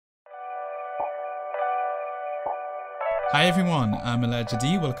Hi everyone, I'm Elijah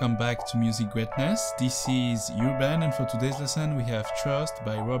D. Welcome back to Music Greatness. This is Urban, and for today's lesson we have Trust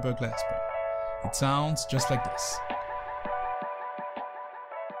by Robert Glasper. It sounds just like this.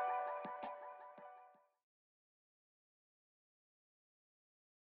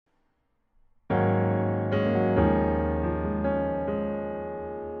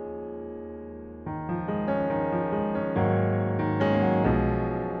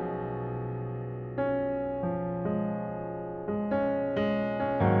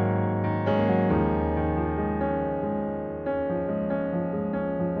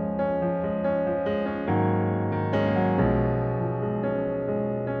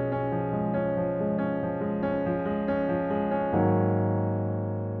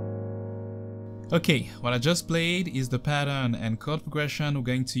 Okay, what I just played is the pattern and chord progression we're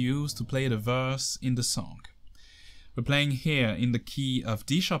going to use to play the verse in the song. We're playing here in the key of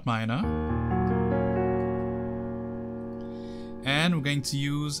D sharp minor, and we're going to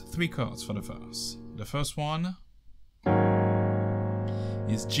use three chords for the verse. The first one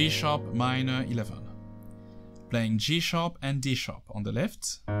is G sharp minor 11, playing G sharp and D sharp on the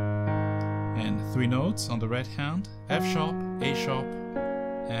left, and three notes on the right hand, F sharp, A sharp,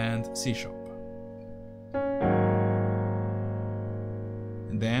 and C sharp.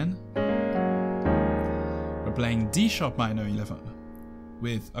 Then we're playing D sharp minor 11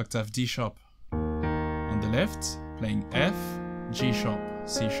 with octave D sharp on the left, playing F, G sharp,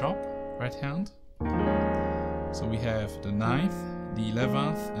 C sharp, right hand. So we have the 9th, the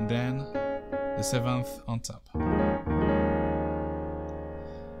 11th, and then the 7th on top.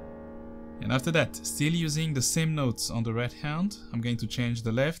 And after that, still using the same notes on the right hand, I'm going to change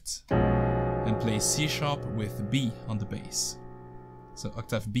the left and play C sharp with B on the bass. So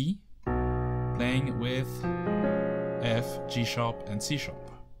octave B, playing with F, G sharp, and C sharp.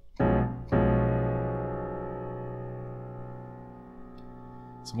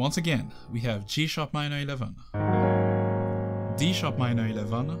 So once again, we have G sharp minor 11, D sharp minor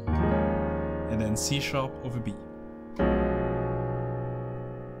 11, and then C sharp over B.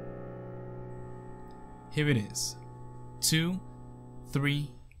 Here it is. 2, 3,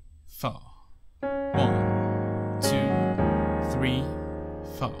 4. 1, 2, 3,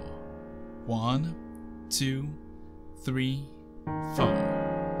 4. 1, 2, 3, 4.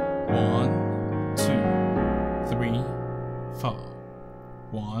 1, 2, 3, 4.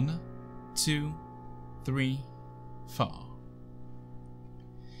 1, 2, 3, 4.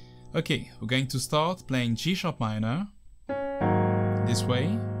 Okay, we're going to start playing G sharp minor. This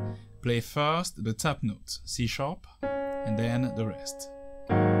way, play first the top note, C sharp, and then the rest.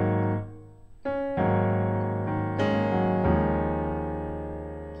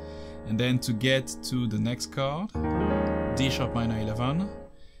 And then to get to the next chord, D sharp minor 11,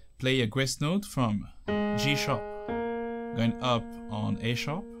 play a grace note from G sharp, going up on A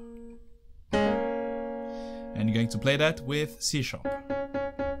sharp, and you're going to play that with C sharp,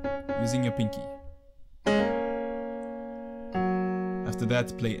 using your pinky. After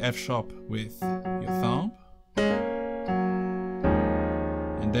that, play F sharp with your thumb,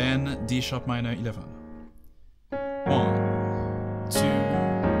 and then D sharp minor 11. 1, 2,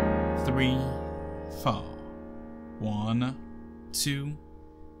 3, 4. 1, 2,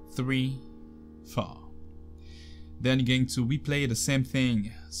 3, 4. Then you're going to replay the same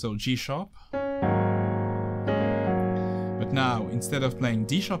thing, so G sharp. But now, instead of playing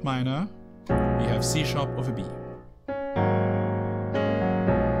D sharp minor, you have C sharp over B.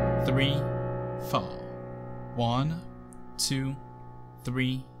 3, 4. 1, 2,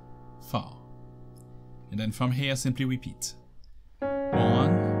 3, 4. And then from here, simply repeat.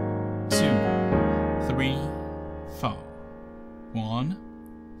 1, 2, 3, 4. 1,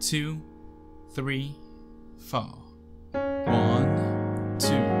 2, 3, 4. 1,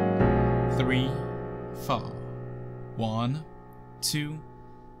 2, 3, 4. 1, 2,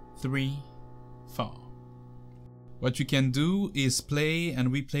 3, 4. What you can do is play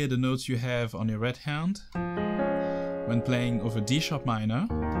and replay the notes you have on your right hand when playing over D sharp minor,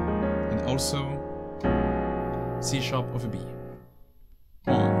 and also C sharp over B.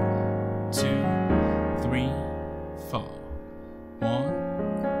 1, 2, 3, 4.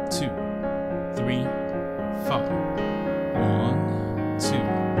 1, 2, 3, 4. 1, 2,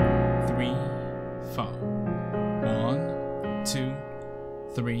 3, 4. 1, 2,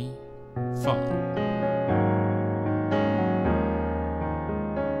 3, 4.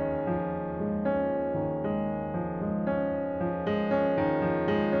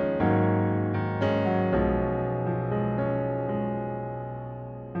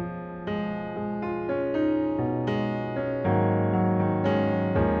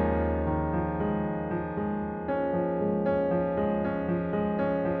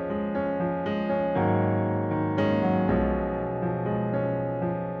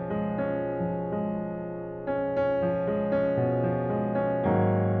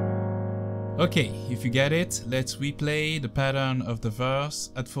 Okay, if you get it, let's replay the pattern of the verse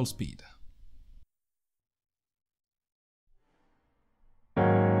at full speed.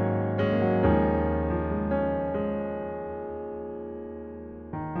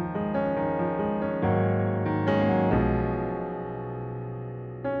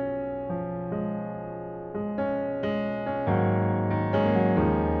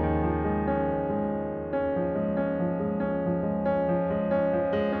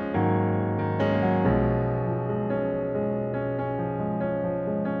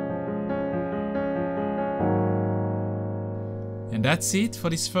 And that's it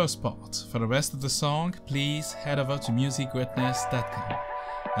for this first part. For the rest of the song, please head over to musicgreatness.com.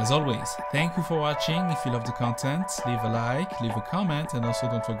 As always, thank you for watching. If you love the content, leave a like, leave a comment, and also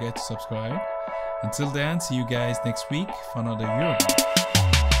don't forget to subscribe. Until then, see you guys next week for another Euroband.